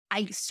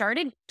I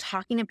started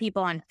talking to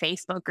people on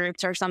Facebook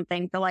groups or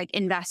something for like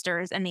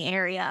investors in the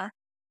area.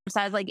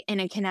 So I was like in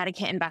a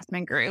Connecticut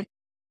investment group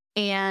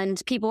and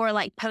people were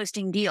like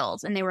posting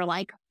deals and they were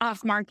like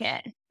off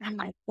market. I'm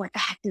like, what the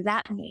heck does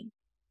that mean?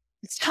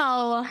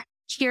 So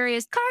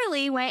curious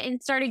Carly went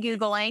and started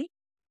Googling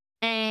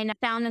and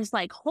found this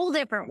like whole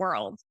different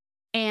world.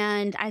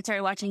 And I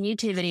started watching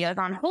YouTube videos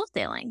on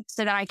wholesaling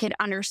so that I could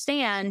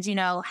understand,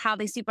 how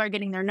these people are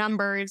getting their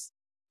numbers,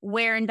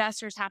 where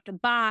investors have to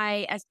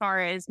buy as far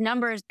as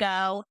numbers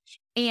go.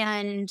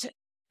 And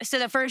so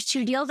the first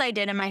 2 deals I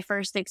did in my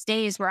first 6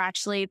 days were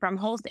actually from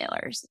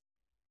wholesalers.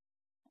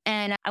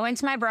 And I went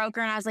to my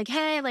broker and I was like,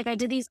 hey, like I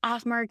did these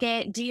off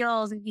market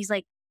deals. And he's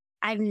like,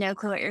 I have no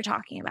clue what you're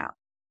talking about.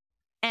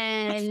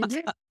 And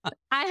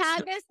I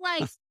had this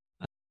like,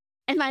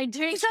 am I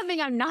doing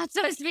something I'm not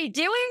supposed to be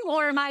doing?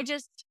 Or am I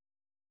just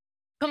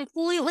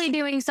completely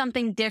doing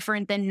something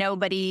different than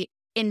nobody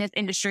in this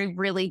industry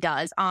really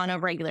does on a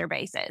regular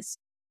basis?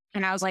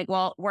 And I was like,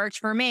 well, it worked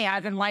for me.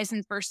 I've been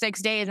licensed for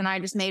 6 days and I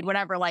just made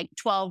whatever, like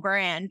 12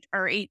 grand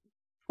or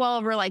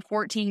 12 or like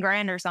 14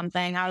 grand or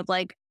something. I was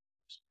like,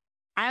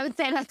 I would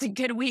say that's a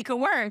good week of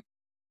work.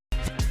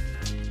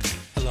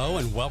 Hello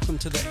and welcome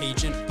to the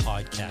Agent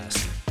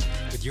Podcast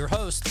with your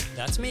host,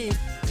 that's me,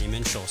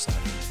 Raymond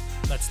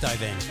Schulzheim. Let's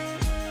dive in.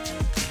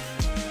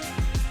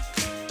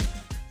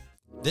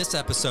 This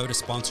episode is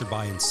sponsored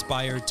by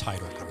Inspired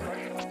Title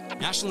Group,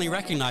 nationally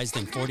recognized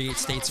in 48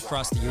 states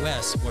across the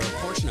U.S., where a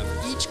portion of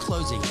each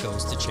closing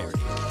goes to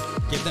charity.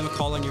 Give them a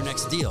call on your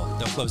next deal.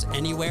 They'll close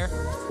anywhere.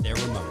 They're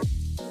remote.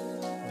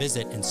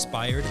 Visit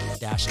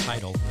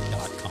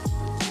inspired-title.com.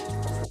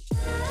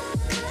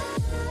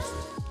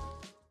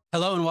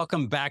 Hello and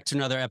welcome back to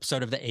another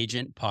episode of the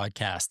Agent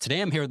Podcast.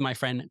 Today I'm here with my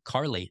friend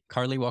Carly.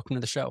 Carly, welcome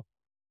to the show.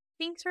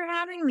 Thanks for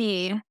having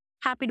me.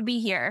 Happy to be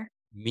here.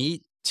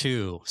 Me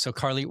too. So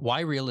Carly,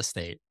 why real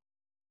estate?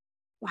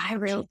 Why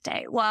real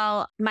estate?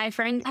 Well, my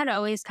friend had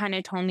always kind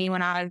of told me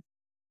when I was,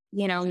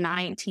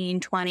 19,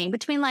 20,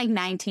 between like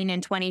 19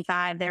 and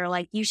 25, they were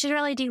like, you should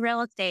really do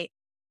real estate.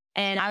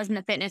 And I was in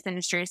the fitness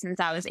industry since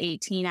I was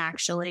 18,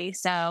 actually.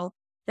 So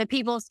the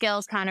people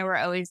skills kind of were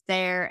always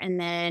there. And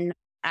then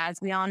as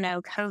we all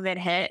know, COVID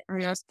hit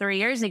almost 3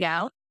 years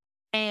ago.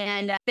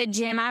 And the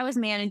gym I was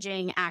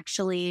managing,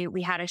 actually,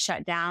 we had to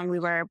shut down. We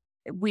were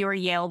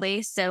Yale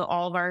based. So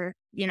all of our,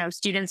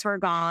 students were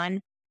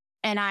gone.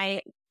 And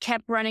I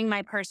kept running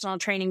my personal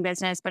training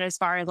business. But as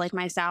far as like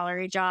my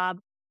salary job,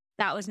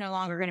 that was no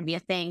longer going to be a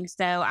thing.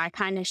 So I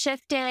kind of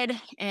shifted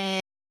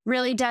and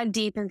really dug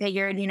deep and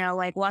figured,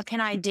 like, what can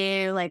I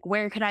do? Like,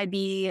 where could I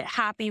be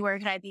happy? Where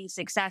could I be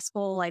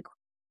successful? Like,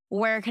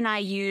 where can I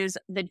use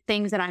the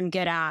things that I'm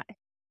good at,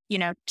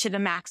 to the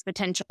max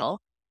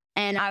potential?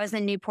 And I was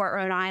in Newport,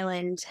 Rhode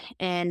Island,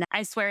 and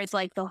I swear it's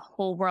like the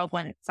whole world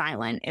went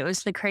silent. It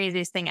was the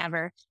craziest thing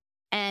ever.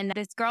 And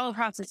this girl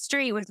across the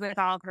street was with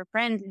all of her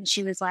friends, and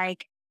she was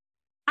like,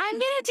 I'm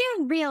going to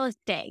do real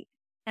estate.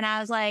 And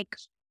I was like,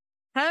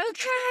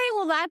 okay,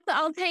 well,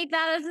 I'll take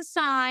that as a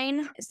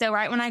sign. So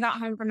right when I got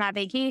home from that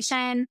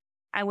vacation,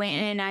 I went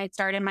in and I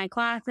started my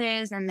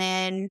classes, and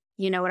then,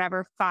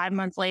 5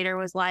 months later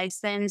was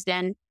licensed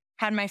and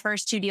had my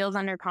first 2 deals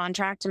under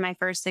contract in my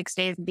first 6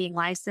 days of being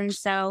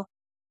licensed. So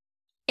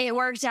it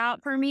worked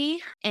out for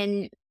me.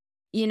 And,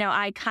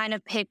 I kind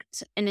of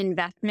picked an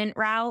investment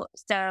route.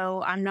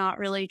 So I'm not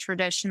really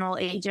traditional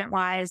agent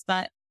wise,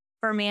 but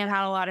for me, I've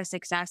had a lot of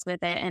success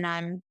with it. And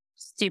I'm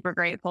super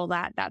grateful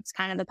that that's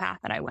kind of the path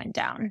that I went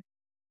down.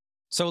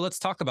 So let's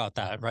talk about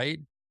that,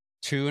 right?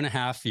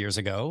 2.5 years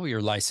ago,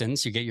 you're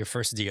licensed, you get your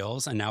first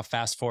deals. And now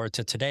fast forward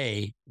to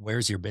today,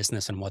 where's your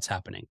business and what's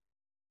happening?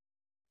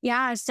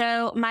 Yeah.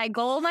 So my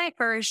goal my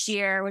first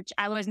year, which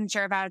I wasn't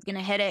sure if I was going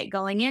to hit it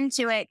going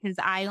into it, because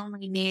I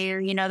only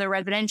knew, the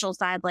residential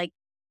side, like,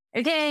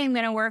 okay, I'm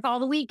going to work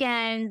all the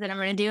weekends and I'm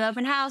going to do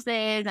open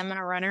houses. I'm going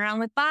to run around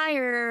with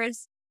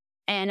buyers.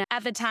 And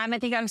at the time, I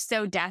think I was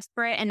so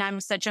desperate and I'm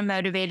such a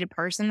motivated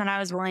person that I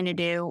was willing to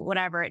do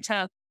whatever it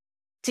took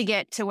to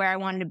get to where I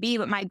wanted to be.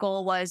 But my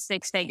goal was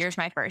 6 figures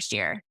my first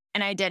year.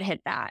 And I did hit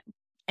that.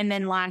 And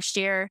then last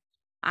year,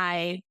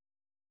 I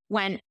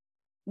went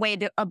way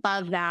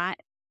above that.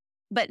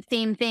 But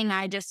same thing,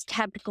 I just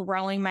kept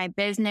growing my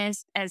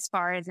business as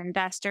far as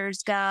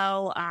investors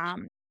go.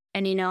 And,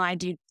 I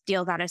do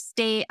deals out of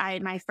state.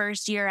 My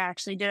first year, I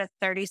actually did a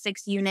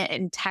 36 unit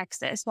in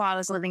Texas while I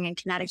was living in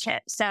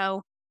Connecticut.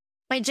 So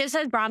it just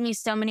has brought me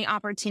so many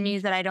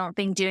opportunities that I don't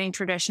think doing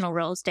traditional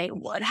real estate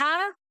would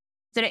have.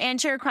 So to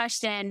answer your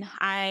question,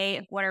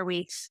 what are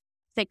we,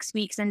 6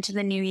 weeks into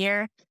the new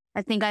year?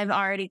 I think I've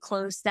already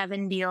closed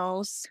 7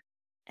 deals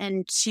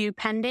and 2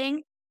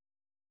 pending.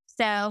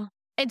 So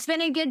it's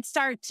been a good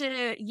start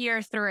to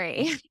year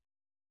 3.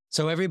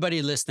 So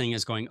everybody listening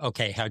is going,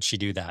 okay, how'd she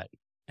do that?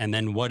 And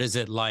then what is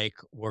it like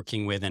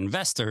working with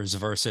investors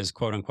versus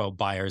quote unquote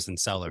buyers and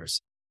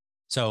sellers?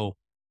 So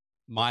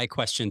my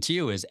question to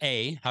you is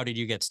A, how did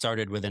you get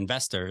started with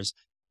investors?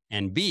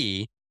 And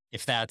B,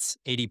 if that's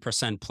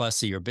 80%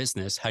 plus of your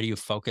business, how do you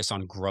focus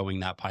on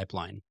growing that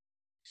pipeline?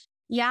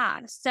 Yeah.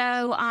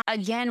 So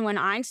again, when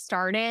I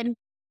started,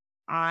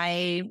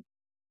 I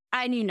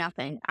knew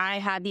nothing. I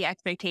had the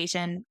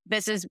expectation,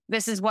 this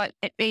is what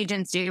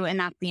agents do, and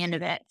that's the end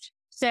of it.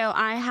 So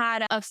I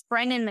had a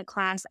friend in the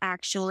class,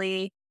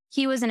 actually.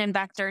 He was an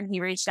investor and he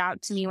reached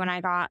out to me when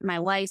I got my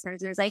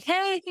license. He was like,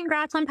 hey,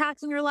 congrats on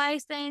passing your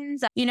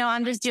license.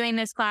 I'm just doing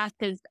this class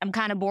because I'm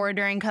kind of bored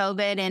during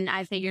COVID and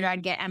I figured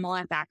I'd get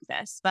MLS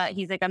access. But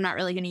he's like, I'm not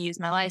really going to use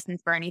my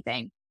license for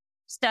anything.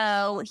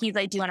 So he's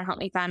like, do you want to help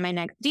me find my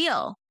next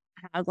deal?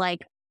 And I was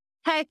like,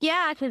 heck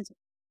yeah, because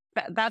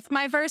that's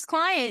my first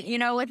client,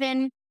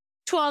 within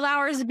 12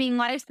 hours of being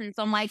licensed.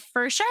 So I'm like,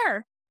 for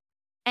sure.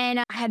 And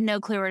I had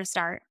no clue where to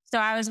start. So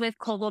I was with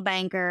Coldwell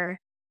Banker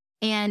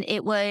and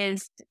it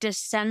was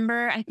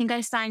December. I think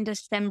I signed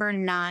December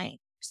 9th.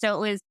 So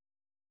it was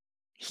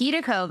heat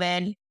of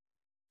COVID,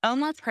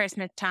 almost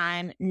Christmas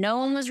time. No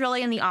one was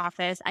really in the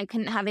office. I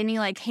couldn't have any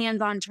like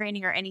hands-on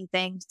training or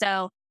anything.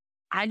 So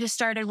I just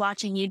started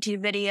watching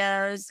YouTube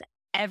videos.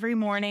 Every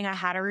morning I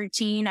had a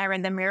routine. I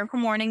read the Miracle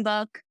Morning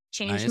book,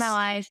 changed my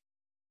life.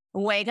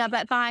 Wake up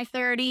at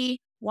 5:30,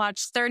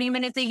 watch 30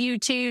 minutes of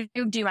YouTube,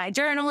 do my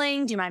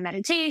journaling, do my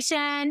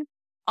meditation,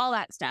 all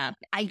that stuff.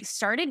 I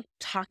started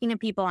talking to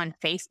people on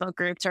Facebook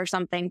groups or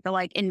something for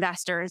like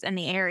investors in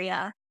the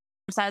area.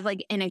 So I was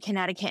like in a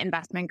Connecticut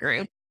investment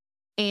group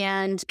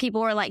and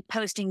people were like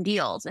posting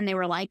deals and they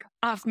were like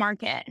off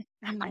market.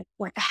 I'm like,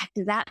 what the heck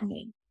does that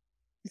mean?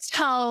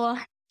 So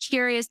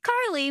Curious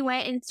Carly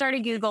went and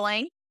started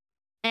Googling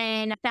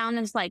and found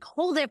this like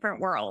whole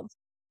different world.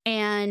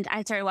 And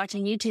I started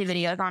watching YouTube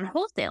videos on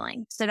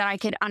wholesaling so that I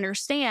could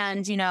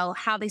understand,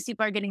 how these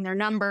people are getting their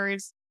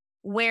numbers,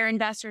 where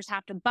investors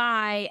have to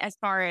buy as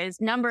far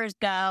as numbers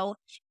go.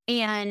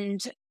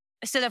 And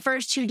so the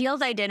first 2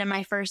 deals I did in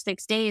my first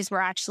 6 days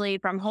were actually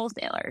from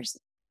wholesalers.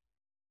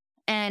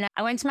 And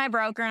I went to my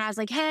broker and I was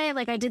like, hey,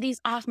 like I did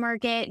these off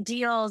market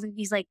deals. And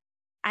he's like,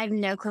 I have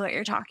no clue what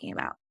you're talking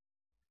about.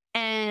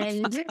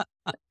 And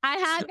I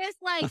had this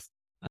like,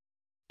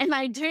 am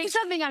I doing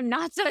something I'm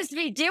not supposed to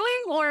be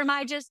doing? Or am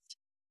I just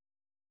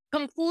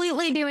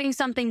completely doing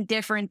something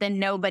different than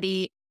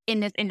nobody in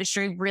this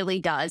industry really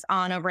does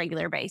on a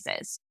regular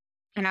basis?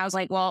 And I was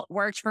like, well, it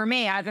worked for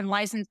me. I've been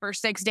licensed for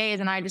 6 days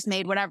and I just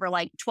made whatever,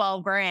 like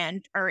 12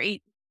 grand or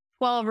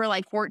 12 or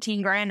like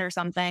 14 grand or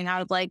something. I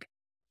was like,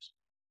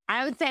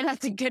 I would say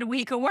that's a good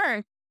week of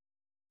work.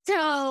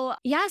 So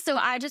yeah, so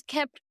I just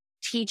kept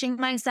teaching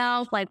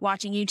myself, like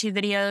watching YouTube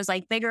videos,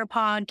 like Bigger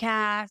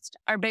Pockets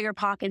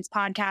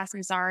podcast.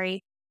 I'm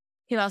sorry.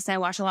 Who else did I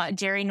watch a lot?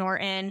 Jerry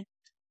Norton.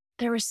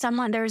 There was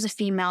a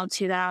female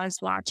too that I was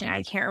watching.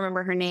 I can't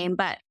remember her name,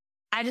 but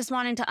I just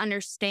wanted to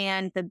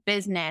understand the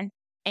business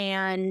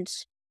and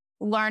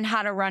learn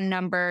how to run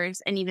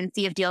numbers and even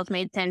see if deals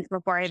made sense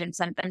before I even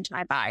sent them to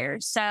my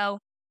buyers. So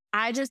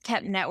I just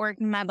kept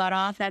networking my butt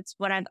off. That's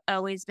what I've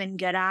always been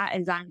good at,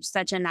 is I'm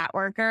such a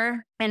networker.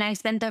 And I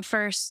spent the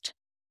first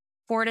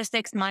 4 to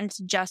 6 months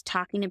just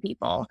talking to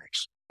people,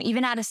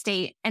 even out of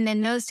state. And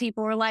then those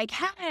people were like,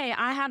 hey,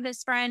 I have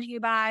this friend who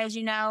buys,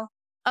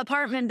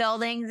 apartment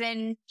buildings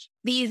in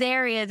these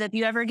areas if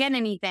you ever get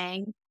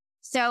anything.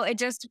 So it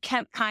just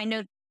kept kind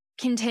of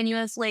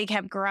continuously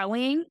kept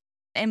growing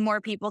and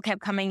more people kept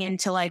coming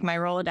into like my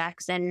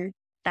Rolodex. And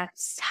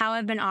that's how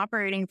I've been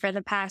operating for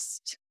the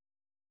past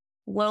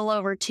little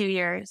over 2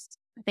 years.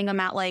 I think I'm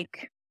at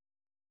like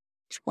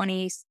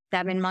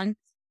 27 months.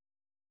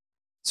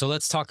 So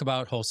let's talk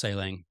about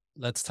wholesaling.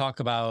 Let's talk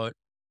about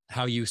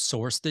how you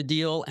sourced the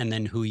deal and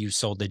then who you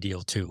sold the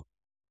deal to.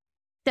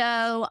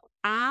 So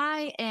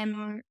I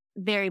am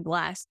very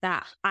blessed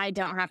that I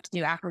don't have to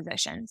do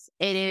acquisitions.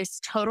 It is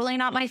totally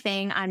not my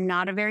thing. I'm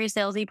not a very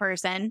salesy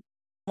person,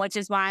 which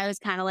is why I was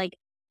kind of like,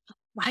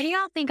 why do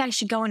y'all think I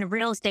should go into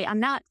real estate? I'm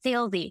not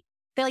salesy.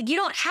 They're like, you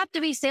don't have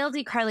to be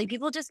salesy, Carly.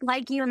 People just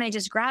like you and they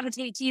just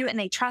gravitate to you and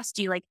they trust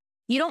you. Like,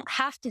 you don't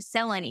have to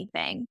sell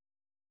anything.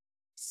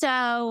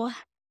 So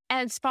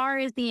as far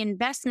as the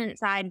investment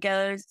side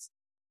goes,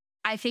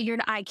 I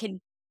figured I could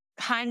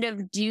kind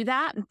of do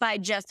that by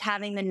just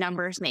having the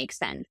numbers make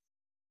sense.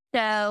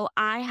 So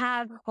I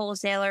have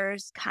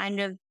wholesalers kind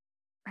of,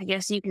 I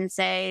guess you can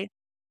say,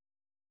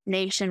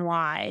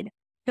 nationwide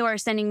who are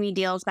sending me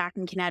deals back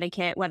in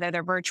Connecticut, whether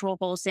they're virtual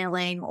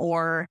wholesaling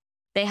or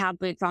they have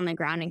boots on the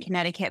ground in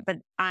Connecticut, but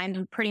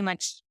I'm pretty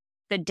much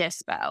the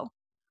dispo.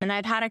 And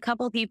I've had a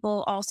couple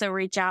people also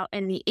reach out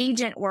in the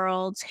agent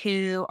world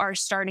who are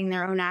starting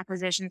their own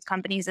acquisitions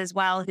companies as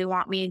well, who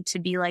want me to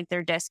be like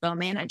their dispo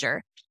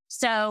manager.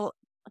 So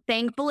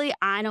thankfully,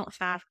 I don't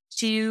have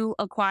to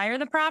acquire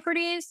the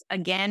properties.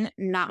 Again,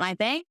 not my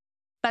thing,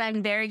 but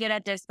I'm very good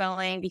at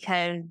dispoing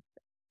because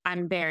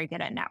I'm very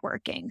good at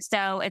networking.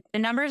 So if the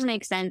numbers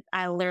make sense,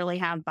 I literally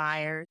have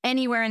buyers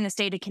anywhere in the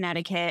state of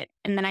Connecticut.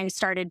 And then I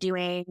started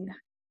doing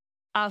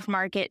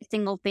off-market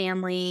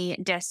single-family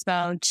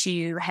dispo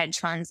to hedge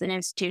funds and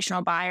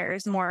institutional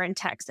buyers more in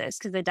Texas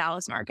because the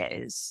Dallas market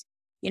is,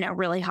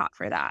 really hot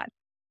for that.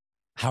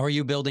 How are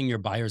you building your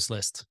buyers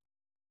list?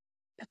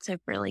 That's a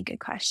really good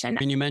question.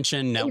 And you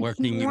mentioned It's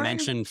networking, you more,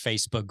 mentioned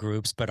Facebook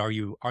groups, but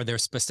are there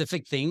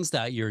specific things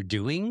that you're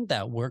doing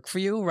that work for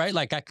you, right?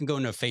 Like I can go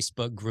into a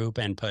Facebook group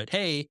and put,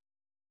 hey,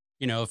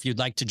 if you'd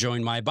like to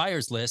join my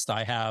buyers list,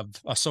 I have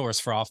a source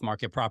for off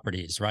market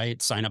properties,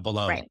 right? Sign up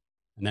below right.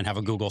 and then have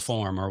a Google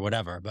form or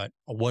whatever. But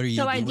what are you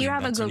So I do doing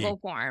have a that's unique? Google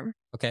form.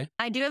 Okay.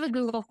 I do have a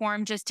Google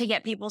form just to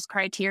get people's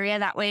criteria.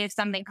 That way, if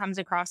something comes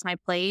across my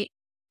plate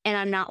and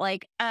I'm not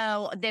like,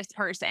 oh, this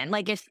person,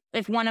 like if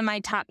one of my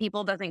top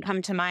people doesn't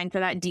come to mind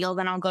for that deal,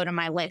 then I'll go to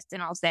my list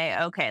and I'll say,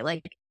 okay,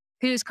 like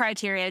whose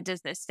criteria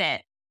does this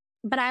fit?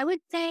 But I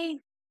would say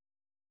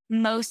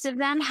most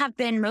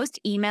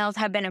emails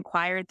have been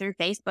acquired through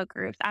Facebook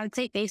groups. I would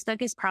say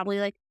Facebook is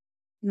probably like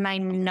my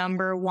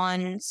number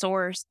one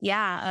source,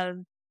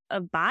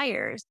 of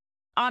buyers.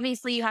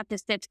 Obviously, you have to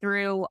sift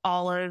through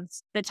all of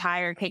the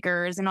tire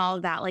kickers and all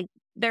of that. Like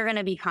they're going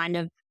to be kind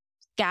of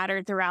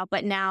scattered throughout.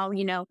 But now,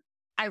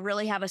 I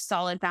really have a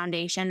solid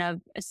foundation of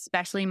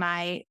especially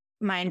my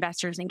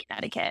investors in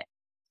Connecticut.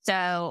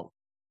 So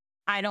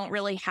I don't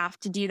really have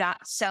to do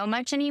that so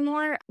much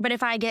anymore. But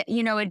if I get,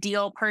 a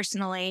deal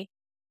personally,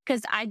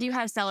 because I do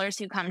have sellers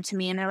who come to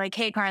me and they're like,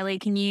 hey, Carly,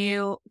 can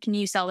you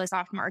sell this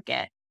off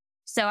market?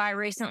 So I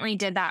recently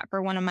did that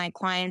for one of my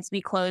clients.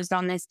 We closed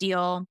on this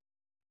deal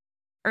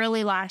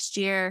early last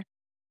year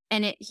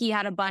and he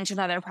had a bunch of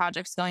other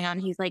projects going on.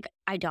 He's like,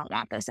 I don't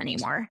want this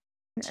anymore.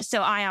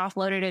 So I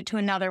offloaded it to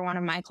another one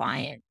of my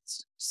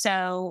clients.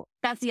 So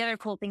that's the other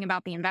cool thing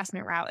about the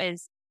investment route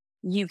is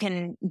you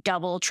can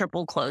double,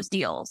 triple close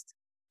deals,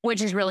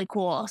 which is really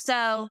cool.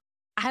 So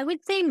I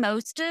would say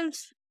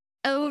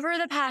over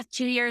the past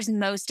 2 years,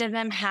 most of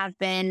them have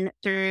been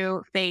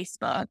through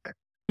Facebook.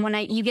 When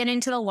you get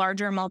into the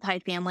larger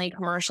multifamily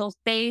commercial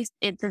space,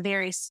 it's a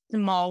very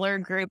smaller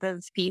group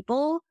of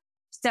people.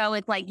 So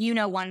it's like,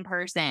 one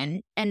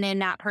person, and then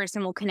that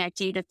person will connect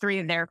you to 3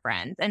 of their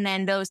friends. And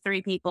then those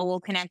 3 people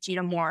will connect you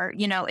to more.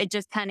 It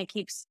just kind of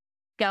keeps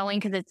going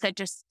because it's such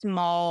a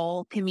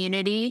small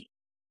community.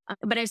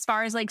 But as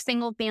far as like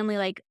single family,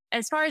 like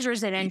as far as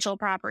residential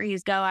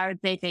properties go, I would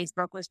say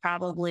Facebook was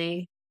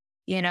probably,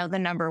 the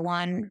number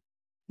one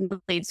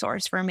lead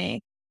source for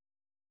me.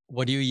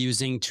 What are you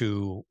using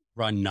to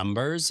run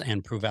numbers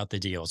and prove out the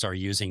deals? Are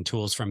you using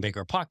tools from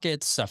Bigger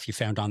Pockets, stuff you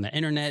found on the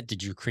internet?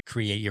 Did you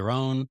create your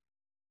own?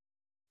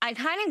 I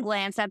kind of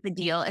glance at the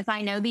deal if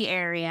I know the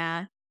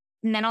area,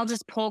 and then I'll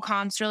just pull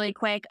comps really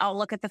quick. I'll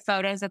look at the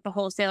photos that the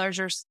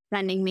wholesalers are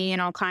sending me,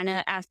 and I'll kind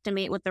of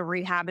estimate what the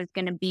rehab is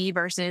going to be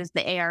versus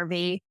the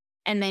ARV,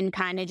 and then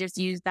kind of just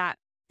use that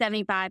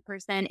 75%,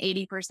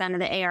 80% of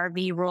the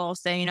ARV rule.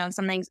 So, if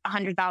something's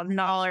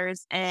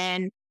 $100,000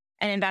 and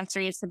an investor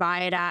needs to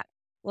buy it at,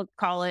 let's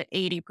call it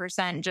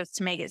 80% just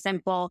to make it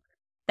simple,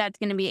 that's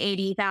going to be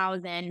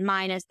 80,000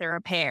 minus the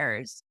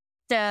repairs.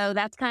 So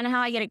that's kind of how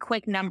I get a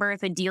quick number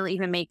if a deal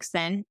even makes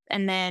sense.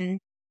 And then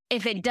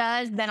if it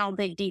does, then I'll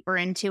dig deeper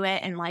into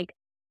it and like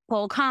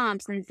pull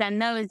comps and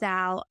send those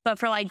out. But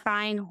for like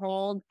buy and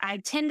hold, I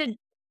tend to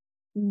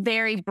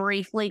very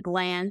briefly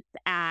glance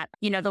at,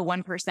 the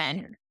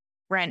 1%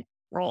 rent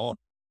roll.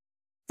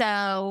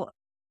 So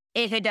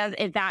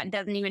if that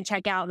doesn't even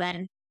check out,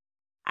 then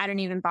I don't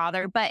even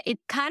bother. But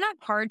it's kind of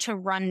hard to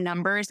run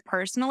numbers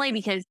personally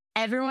because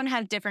everyone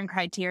has different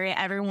criteria.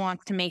 Everyone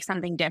wants to make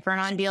something different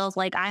on deals.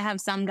 Like I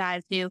have some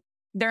guys who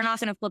they're not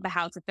going to flip a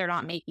house if they're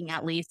not making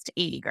at least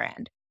 80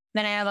 grand.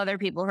 Then I have other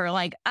people who are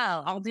like,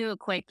 oh, I'll do a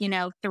quick,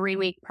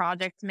 3-week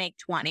project to make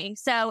 20.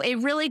 So it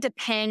really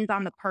depends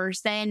on the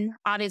person.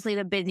 Obviously,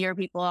 the busier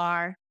people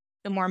are,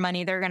 the more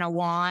money they're going to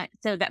want.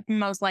 So that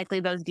most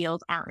likely those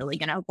deals aren't really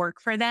going to work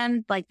for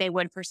them like they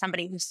would for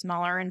somebody who's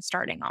smaller and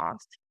starting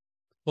off.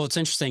 Well, it's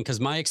interesting because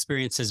my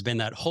experience has been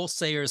that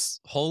wholesalers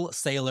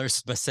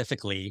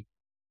specifically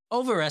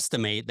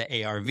overestimate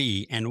the ARV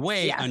and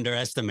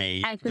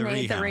underestimate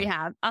the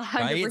rehab. 100%.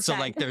 Right? So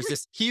like there's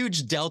this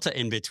huge delta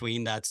in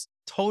between that's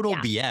total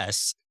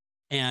BS.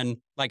 And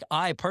like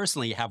I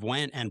personally have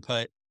went and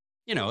put,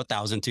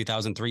 $1,000,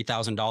 $2,000,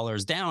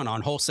 $3,000 down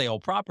on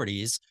wholesale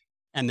properties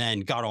and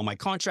then got all my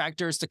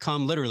contractors to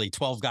come. Literally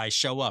 12 guys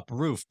show up,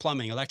 roof,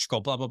 plumbing, electrical,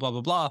 blah, blah, blah,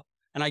 blah, blah.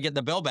 And I get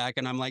the bill back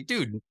and I'm like,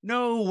 dude,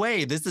 no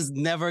way. This is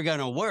never going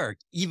to work.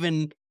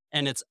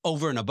 And it's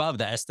over and above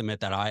the estimate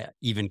that I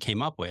even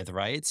came up with.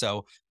 Right.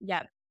 So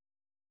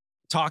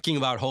talking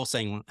about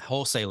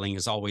wholesaling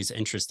is always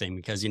interesting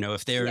because,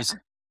 if there's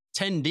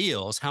 10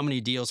 deals, how many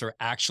deals are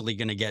actually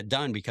going to get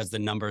done because the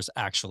numbers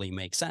actually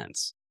make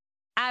sense?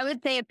 I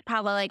would say it's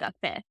probably like a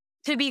fifth,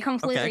 to be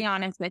completely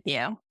honest with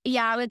you.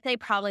 Yeah, I would say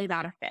probably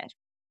about a fifth.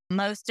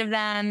 Most of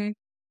them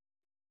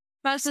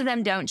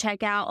don't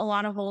check out. A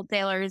lot of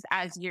wholesalers,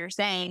 as you're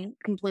saying,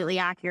 completely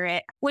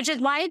accurate, which is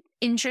why it's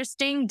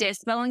interesting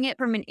dispoing it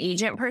from an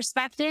agent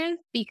perspective,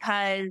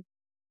 because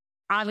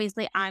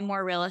obviously I'm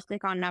more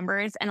realistic on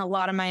numbers and a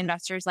lot of my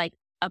investors like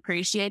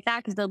appreciate that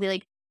because they'll be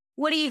like,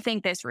 what do you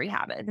think this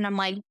rehab is? And I'm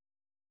like,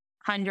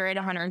 100,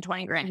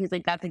 120 grand. He's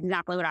like, that's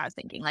exactly what I was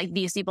thinking. Like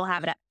these people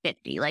have it at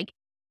 50. Like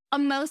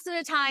most of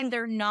the time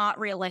they're not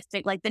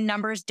realistic. Like the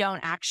numbers don't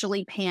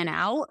actually pan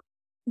out.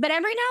 But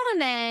every now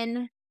and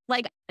then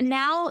Like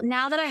now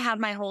that I have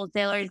my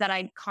wholesalers that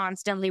I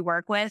constantly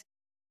work with,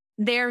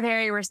 they're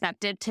very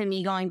receptive to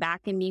me going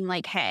back and being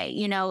like, hey,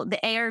 the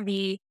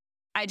ARV,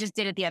 I just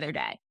did it the other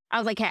day. I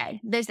was like, hey,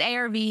 this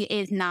ARV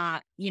is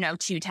not,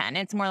 210.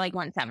 It's more like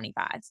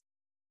 175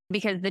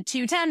 because the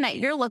 210 that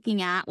you're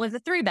looking at was a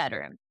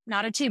 3-bedroom,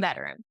 not a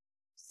 2-bedroom.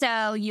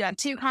 So you have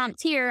 2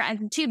 comps here as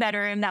a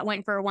 2-bedroom that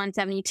went for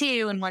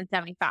 172 and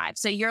 175.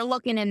 So you're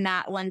looking in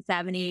that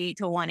 170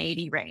 to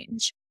 180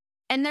 range.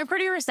 And they're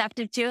pretty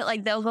receptive to it.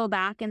 Like they'll go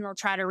back and they'll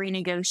try to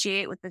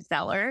renegotiate with the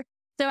seller.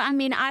 So, I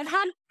mean, I've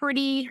been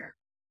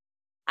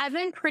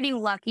pretty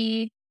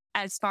lucky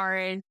as far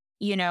as,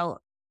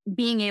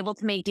 being able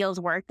to make deals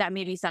work that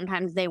maybe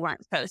sometimes they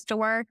weren't supposed to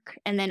work.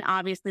 And then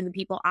obviously the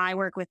people I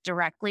work with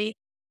directly,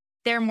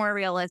 they're more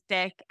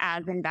realistic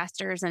as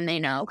investors and they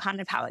know kind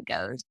of how it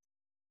goes.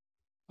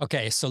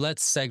 Okay, so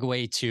let's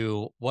segue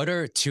to what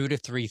are 2 to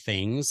 3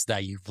 things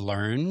that you've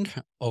learned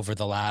over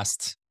the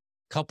last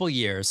couple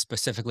years,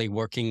 specifically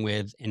working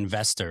with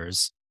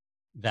investors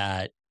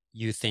that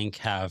you think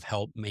have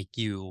helped make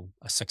you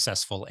a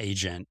successful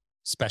agent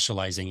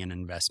specializing in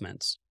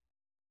investments?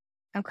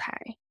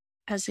 Okay.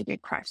 That's a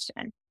good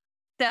question.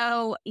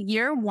 So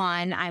year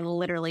 1, I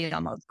literally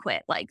almost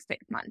quit like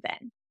 6 months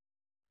in.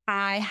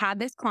 I had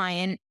this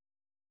client.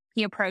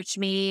 He approached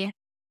me.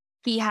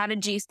 He had a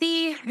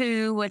GC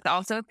who was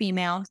also a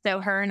female. So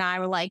her and I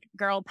were like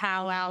girl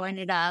powwow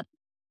ended up.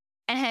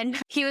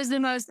 And he was the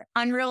most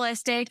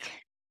unrealistic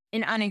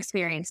and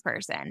unexperienced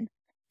person.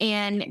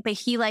 But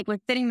he like was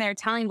sitting there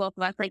telling both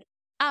of us like,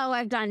 oh,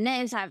 I've done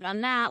this, I've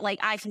done that. Like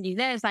I can do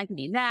this, I can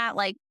do that.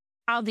 Like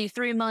I'll do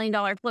 $3 million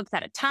flips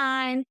at a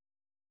time.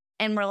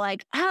 And we're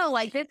like, oh,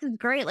 like this is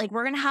great. Like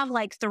we're going to have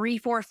like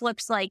 3-4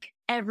 flips like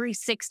every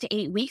 6 to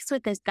 8 weeks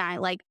with this guy.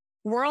 Like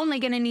we're only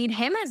going to need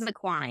him as a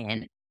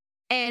client.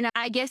 And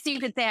I guess you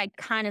could say I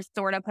kind of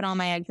sort of put all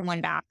my eggs in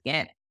one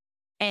basket.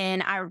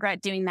 And I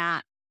regret doing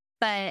that.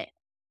 But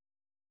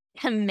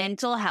the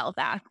mental health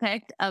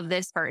aspect of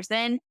this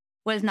person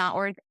was not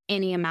worth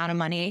any amount of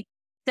money.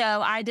 So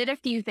I did a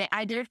few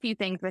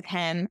things with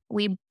him.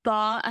 We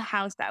bought a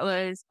house that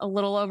was a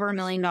little over $1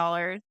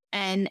 million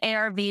and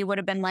ARV would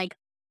have been like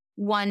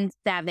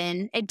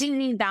 1.7. It didn't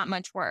need that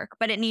much work,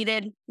 but it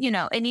needed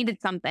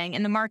something.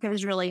 And the market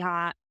was really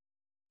hot.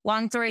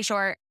 Long story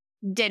short,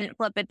 didn't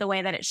flip it the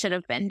way that it should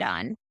have been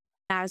done.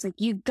 I was like,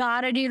 you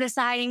gotta do the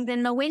sidings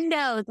and the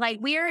windows. Like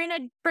we're in a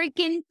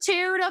freaking $2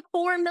 to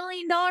 $4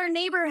 million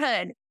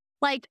neighborhood.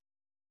 Like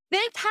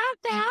this has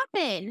to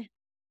happen.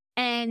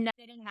 And it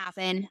didn't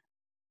happen.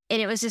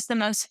 And it was just the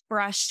most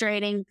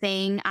frustrating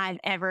thing I've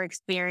ever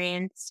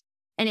experienced.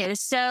 And it was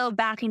so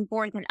back and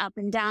forth and up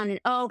and down. And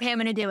okay, I'm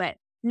going to do it.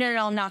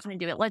 No, I'm not going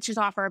to do it. Let's just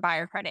offer a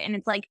buyer credit. And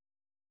it's like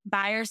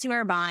buyers who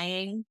are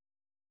buying,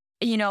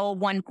 a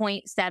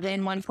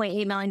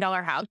 $1.8 million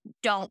house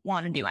don't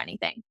want to do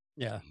anything.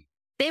 Yeah.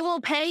 They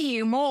will pay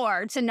you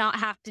more to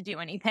not have to do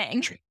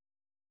anything.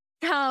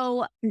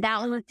 So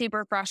that was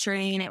super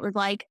frustrating. It was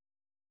like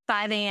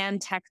 5 a.m.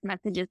 text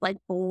messages like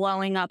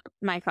blowing up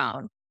my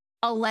phone.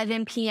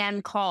 11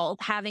 p.m. calls,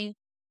 having,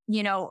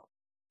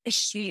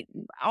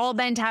 all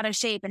bent out of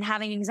shape and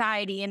having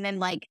anxiety. And then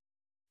like,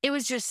 it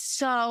was just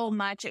so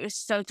much. It was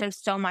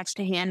so much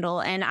to handle.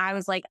 And I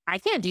was like, I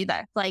can't do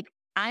this. Like,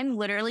 I'm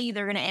literally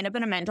either going to end up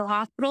in a mental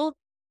hospital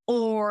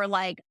or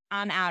like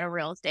I'm out of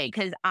real estate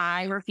because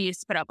I refuse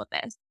to put up with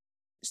this.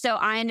 So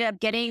I ended up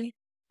getting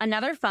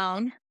another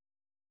phone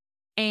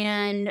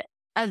and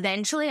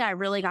eventually I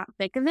really got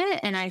sick of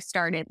it and I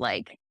started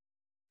like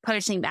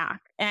pushing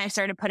back and I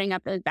started putting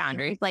up those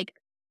boundaries. Like,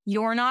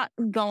 you're not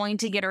going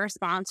to get a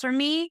response from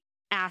me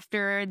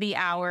after the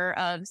hour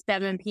of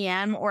 7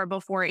 p.m. or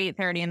before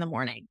 8:30 in the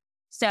morning.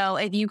 So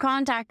if you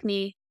contact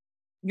me,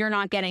 you're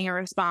not getting a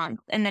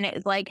response. And then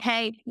it's like,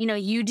 hey,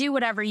 you do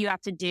whatever you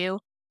have to do,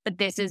 but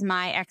this is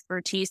my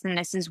expertise and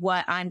this is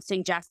what I'm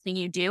suggesting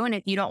you do. And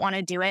if you don't want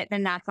to do it,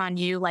 then that's on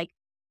you. Like,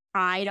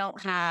 I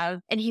don't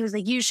have, and he was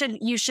like, you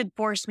should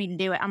force me to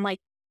do it. I'm like,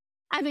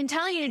 I've been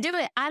telling you to do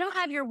it. I don't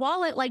have your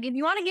wallet. Like, if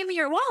you want to give me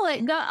your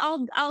wallet,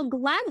 go, I'll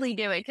gladly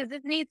do it because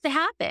it needs to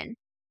happen.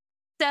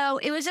 So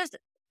it was just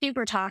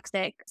super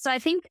toxic. So I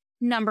think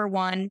number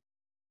one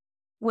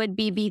would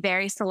be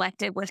very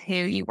selective with who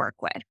you work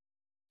with.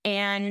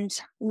 And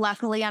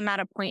luckily I'm at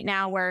a point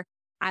now where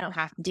I don't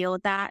have to deal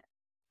with that.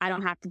 I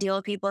don't have to deal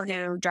with people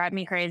who drive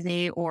me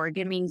crazy or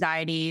give me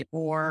anxiety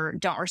or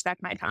don't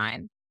respect my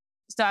time.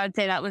 So I would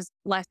say that was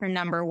lesson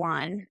number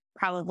one,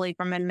 probably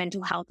from a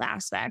mental health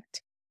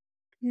aspect.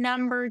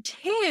 Number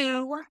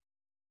two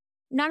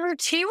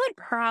would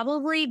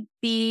probably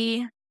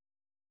be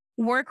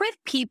work with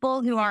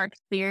people who are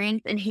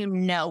experienced and who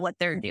know what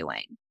they're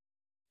doing.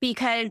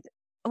 Because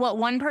what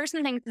one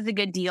person thinks is a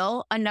good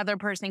deal, another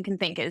person can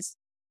think is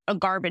a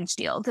garbage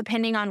deal,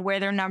 depending on where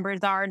their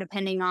numbers are,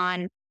 depending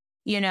on,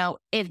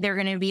 if they're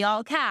going to be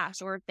all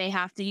cash or if they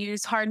have to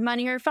use hard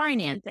money or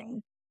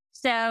financing.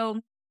 So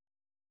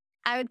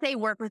I would say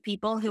work with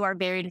people who are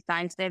very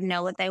decisive,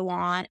 know what they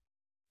want,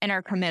 and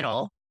are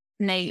committal.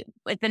 And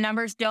if the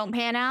numbers don't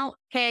pan out,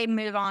 okay,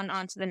 move on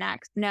to the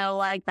next. No,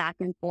 like back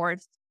and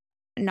forth.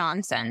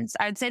 nonsense.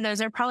 I'd say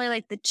those are probably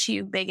like the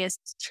two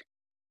biggest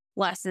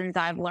lessons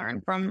I've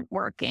learned from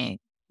working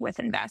with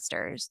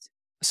investors.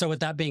 So with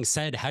that being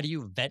said, how do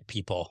you vet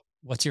people?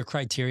 What's your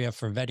criteria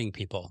for vetting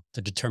people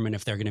to determine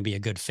if they're going to be a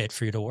good fit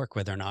for you to work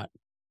with or not?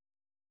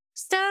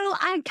 So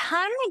I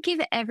kind of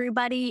give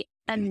everybody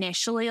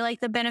initially like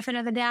the benefit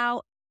of the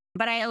doubt,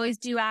 but I always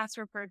do ask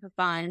for proof of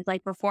funds,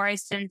 like before I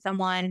send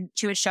someone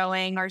to a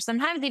showing, or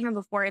sometimes even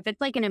before, if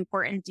it's like an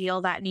important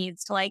deal that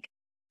needs to like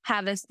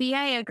have a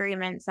CA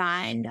agreement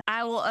signed,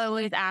 I will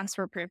always ask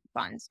for proof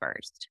of funds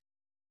first.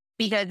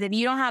 Because if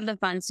you don't have the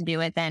funds to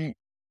do it, then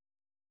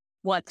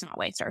let's not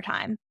waste our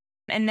time.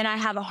 And then I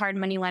have a hard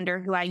money lender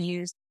who I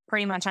use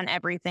pretty much on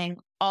everything.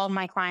 All of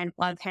my clients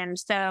love him.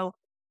 So,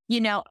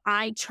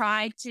 I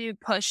try to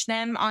push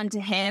them onto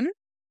him,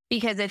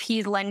 because if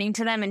he's lending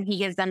to them and he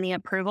gives them the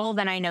approval,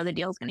 then I know the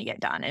deal's going to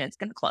get done and it's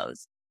going to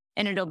close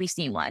and it'll be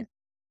seamless.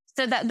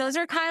 So those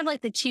are kind of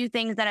like the two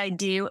things that I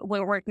do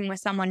when working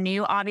with someone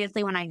new.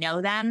 Obviously, when I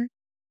know them,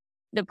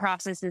 the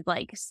process is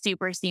like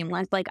super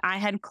seamless. Like I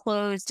had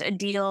closed a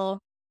deal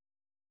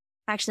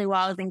actually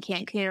while I was in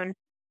Cancun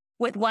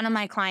with one of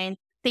my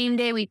clients. Same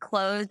day we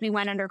closed, we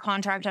went under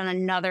contract on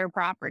another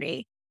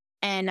property.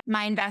 And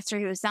my investor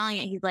who was selling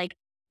it, he's like,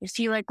 is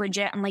he like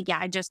legit? I'm like, yeah,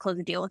 I just closed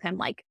a deal with him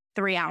like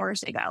 3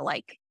 hours ago.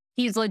 Like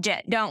he's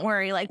legit. Don't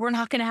worry. Like we're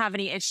not going to have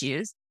any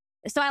issues.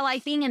 So I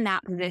like being in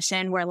that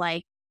position where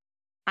like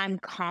I'm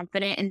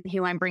confident in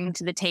who I'm bringing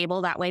to the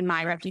table. That way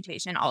my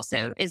reputation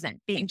also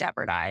isn't being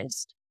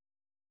jeopardized.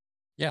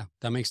 Yeah,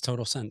 that makes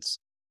total sense.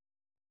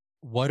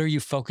 What are you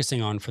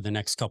focusing on for the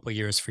next couple of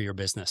years for your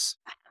business?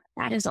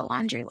 That is a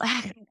laundry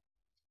list.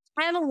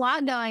 I have a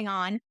lot going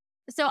on.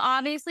 So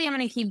obviously I'm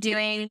going to keep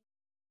doing,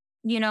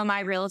 my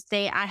real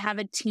estate. I have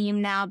a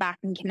team now back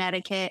in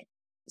Connecticut.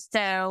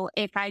 So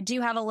if I do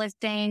have a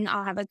listing,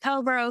 I'll have a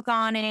co-broke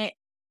on it.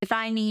 If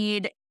I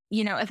need,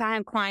 if I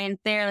have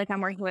clients there, like I'm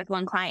working with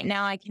one client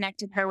now, I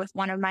connected her with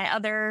one of my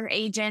other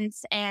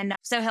agents. And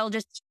so he'll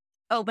just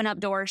open up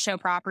doors, show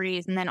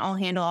properties, and then I'll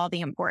handle all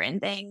the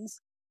important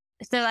things.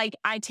 So like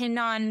I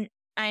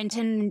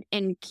intend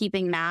in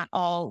keeping that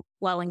all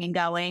flowing and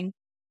going.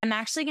 I'm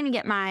actually going to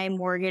get my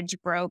mortgage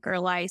broker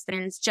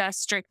license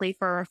just strictly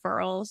for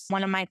referrals.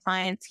 One of my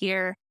clients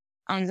here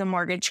owns a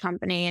mortgage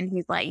company and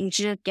he's like, you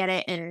should just get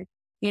it. And,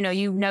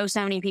 you know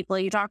so many people,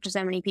 you talk to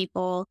so many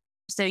people,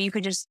 so you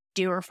could just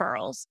do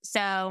referrals.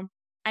 So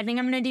I think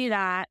I'm going to do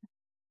that.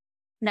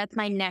 That's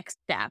my next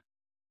step.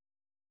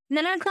 And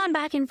then I've gone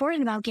back and forth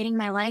about getting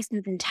my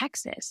license in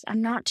Texas.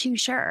 I'm not too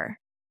sure.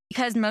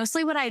 Because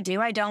mostly what I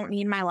do, I don't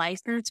need my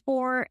license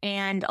for.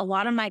 And a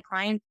lot of my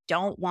clients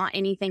don't want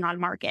anything on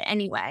market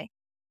anyway.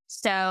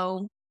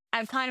 So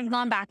I've kind of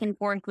gone back and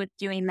forth with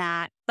doing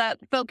that, but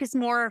focus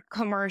more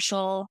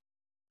commercial.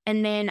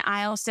 And then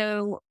I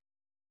also,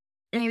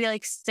 maybe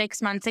like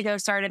 6 months ago,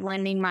 started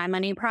lending my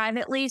money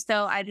privately.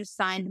 So I just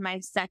signed my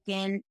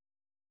second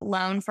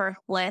loan for a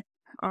flip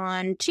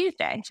on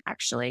Tuesday,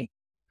 actually.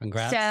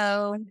 Congrats.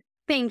 So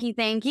thank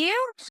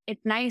you.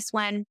 It's nice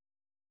when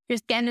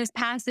just getting this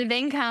passive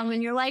income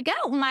and you're like,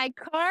 oh, my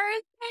car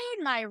is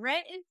paid, my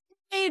rent is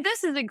paid.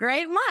 This is a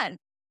great month.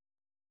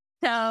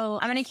 So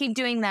I'm going to keep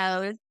doing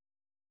those.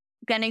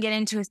 Going to get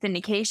into a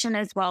syndication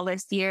as well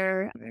this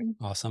year.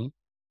 Awesome.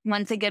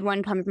 Once a good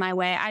one comes my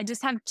way. I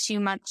just have too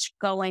much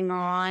going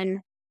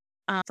on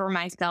for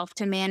myself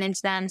to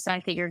manage them. So I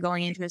figure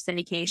going into a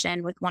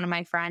syndication with one of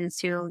my friends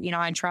who,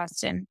 I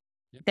trust, and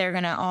they're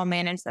going to all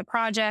manage the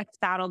project.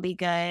 That'll be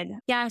good.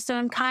 Yeah. So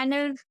I'm kind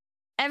of,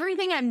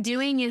 everything I'm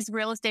doing is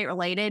real estate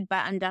related,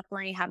 but I'm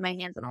definitely have my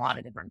hands in a lot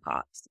of different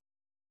pots.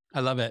 I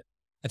love it.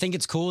 I think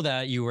it's cool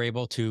that you were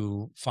able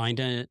to find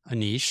a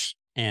niche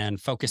and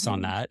focus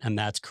on that. And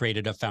that's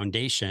created a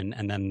foundation.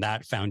 And then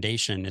that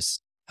foundation is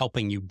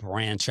helping you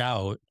branch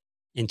out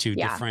into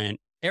different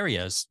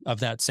areas of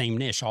that same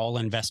niche, all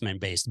investment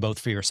based, both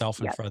for yourself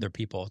and for other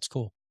people. It's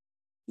cool.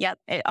 Yep.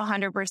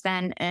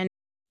 100%. And,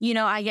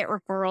 I get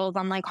referrals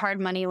on like hard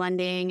money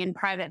lending and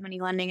private money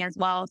lending as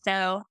well.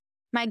 So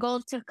my goal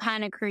is to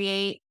kind of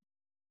create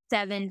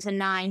 7 to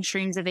 9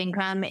 streams of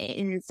income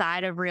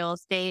inside of real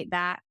estate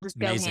that just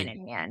go hand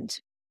in hand.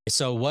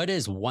 So what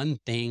is one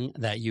thing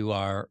that you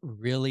are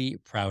really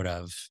proud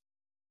of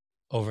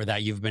over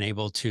that you've been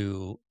able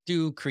to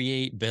do,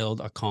 create, build,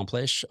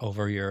 accomplish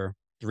over your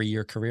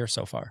 3-year career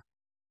so far?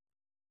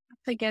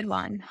 That's a good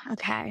one.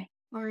 Okay.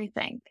 What do you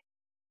think?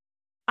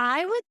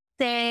 I would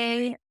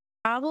say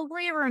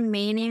probably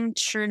remaining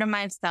true to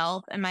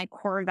myself and my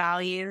core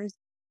values,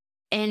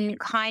 and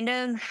kind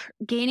of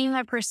gaining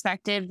the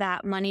perspective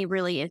that money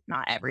really is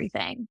not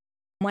everything.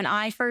 When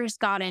I first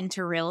got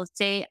into real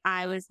estate,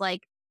 I was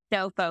like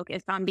so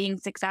focused on being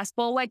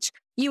successful, which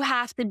you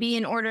have to be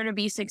in order to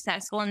be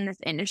successful in this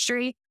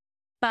industry.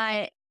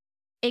 But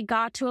it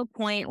got to a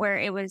point where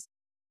it was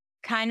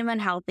kind of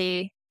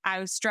unhealthy. I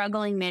was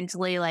struggling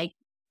mentally, like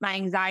my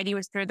anxiety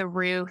was through the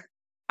roof.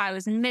 I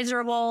was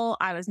miserable.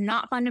 I was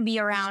not fun to be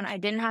around. I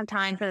didn't have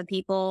time for the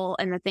people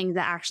and the things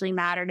that actually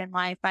mattered in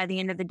life. By the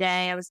end of the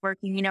day, I was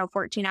working,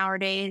 14-hour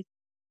days.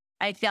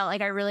 I felt like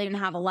I really didn't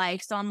have a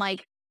life. So I'm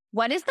like,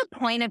 what is the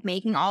point of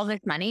making all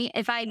this money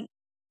if I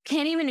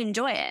can't even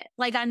enjoy it?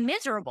 Like, I'm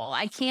miserable.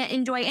 I can't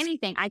enjoy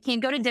anything. I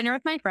can't go to dinner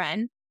with my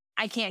friend.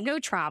 I can't go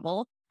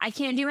travel. I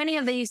can't do any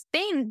of these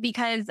things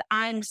because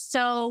I'm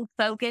so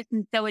focused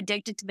and so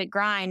addicted to the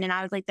grind. And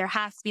I was like, there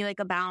has to be like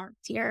a balance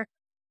here.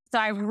 So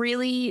I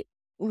really,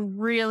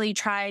 really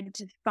tried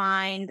to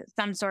find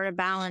some sort of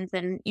balance.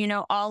 And,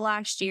 all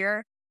last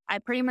year, I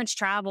pretty much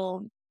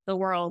traveled the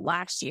world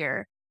last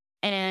year.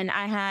 And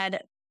I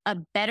had a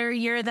better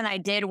year than I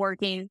did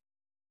working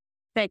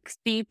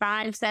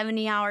 65,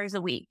 70 hours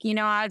a week.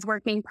 I was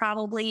working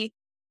probably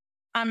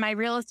on my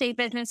real estate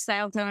business.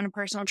 I also own a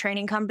personal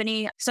training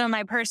company. So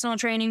my personal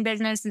training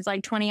business is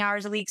like 20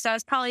 hours a week. So I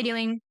was probably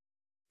doing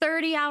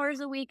 30 hours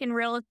a week in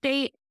real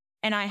estate.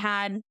 And I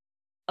had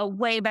a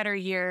way better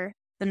year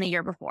than the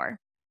year before.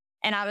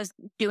 And I was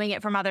doing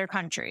it from other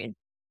countries.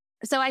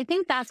 So I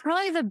think that's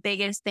probably the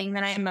biggest thing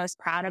that I'm most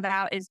proud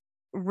about, is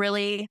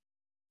really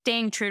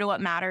staying true to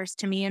what matters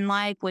to me in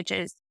life, which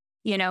is,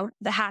 the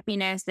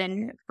happiness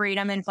and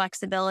freedom and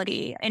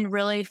flexibility, and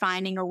really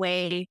finding a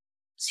way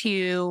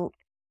to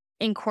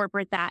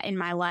incorporate that in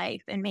my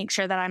life and make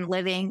sure that I'm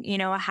living,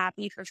 a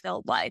happy,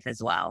 fulfilled life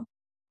as well.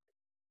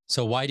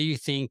 So why do you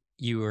think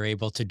you were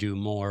able to do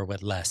more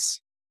with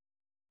less?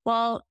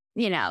 Well,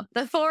 the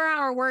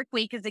 4-hour work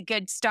week is a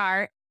good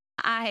start.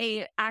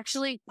 I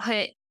actually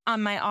put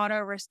on my auto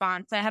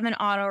response, I have an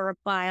auto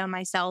reply on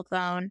my cell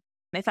phone.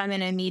 If I'm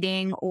in a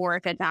meeting or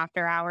if it's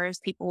after hours,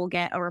 people will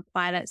get a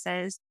reply that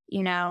says,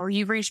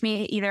 you've reached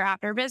me either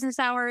after business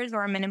hours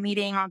or I'm in a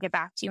meeting. I'll get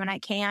back to you when I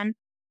can.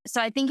 So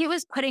I think it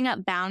was putting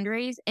up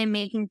boundaries and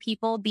making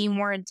people be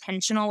more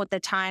intentional with the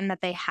time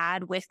that they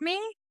had with me,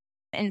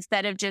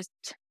 instead of just,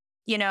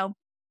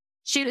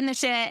 shooting the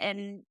shit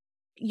and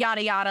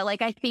yada, yada.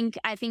 Like, I think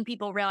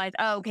people realize,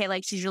 oh, okay,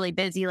 like she's really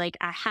busy. Like,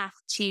 I have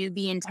to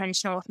be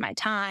intentional with my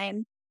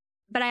time.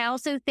 But I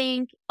also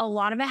think a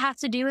lot of it has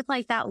to do with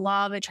like that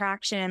law of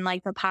attraction,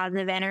 like the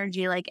positive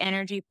energy, like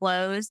energy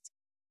flows.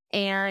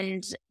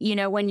 And,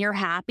 when you're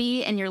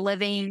happy and you're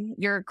living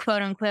your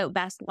quote unquote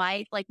best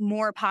life, like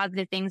more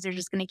positive things are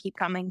just going to keep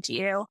coming to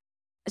you.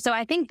 So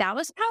I think that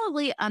was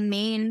probably a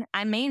main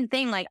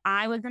thing. Like,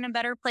 I was in a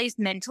better place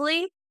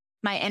mentally.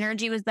 My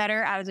energy was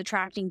better. I was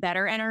attracting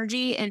better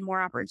energy and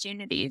more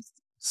opportunities.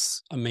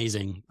 It's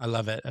amazing. I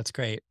love it. That's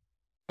great.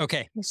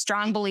 Okay. I'm a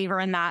strong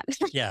believer in that.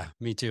 Yeah,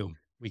 me too.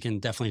 We can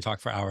definitely talk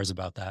for hours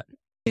about that.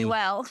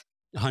 Well,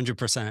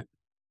 100%.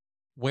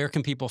 Where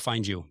can people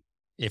find you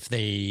if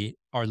they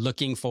are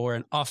looking for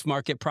an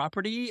off-market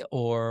property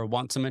or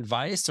want some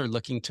advice or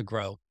looking to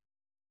grow?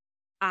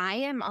 I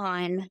am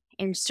on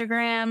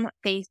Instagram,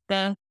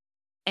 Facebook,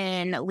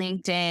 and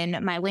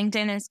LinkedIn. My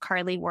LinkedIn is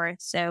Carly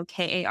Worth, so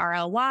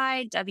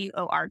KarlyWorth.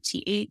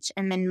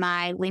 And then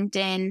my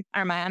Instagram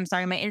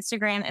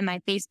and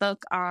my Facebook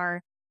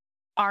are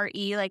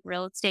RE, like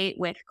real estate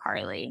with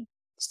Carly.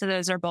 So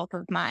those are both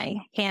of my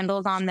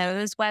handles on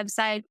those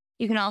websites.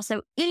 You can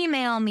also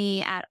email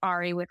me at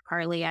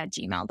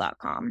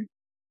ariwithcarly@gmail.com.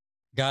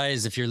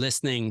 Guys, if you're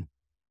listening,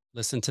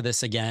 listen to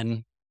this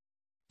again.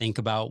 Think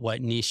about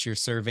what niche you're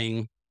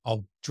serving.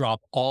 I'll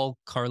drop all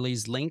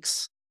Carly's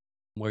links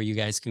where you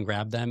guys can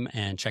grab them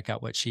and check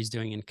out what she's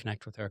doing and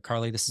connect with her.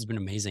 Carly, this has been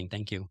amazing.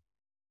 Thank you.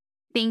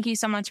 Thank you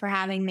so much for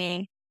having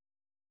me.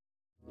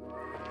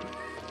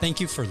 Thank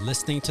you for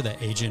listening to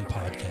the Agent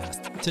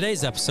Podcast.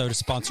 Today's episode is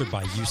sponsored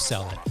by You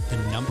Sell It, the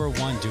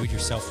 #1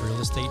 do-it-yourself real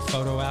estate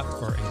photo app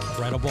for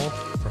incredible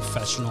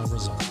professional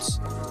results.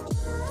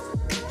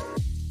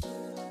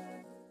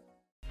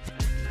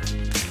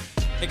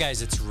 Hey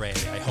guys, it's Ray.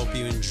 I hope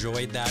you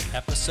enjoyed that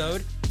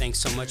episode. Thanks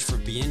so much for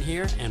being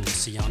here, and we'll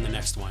see you on the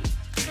next one.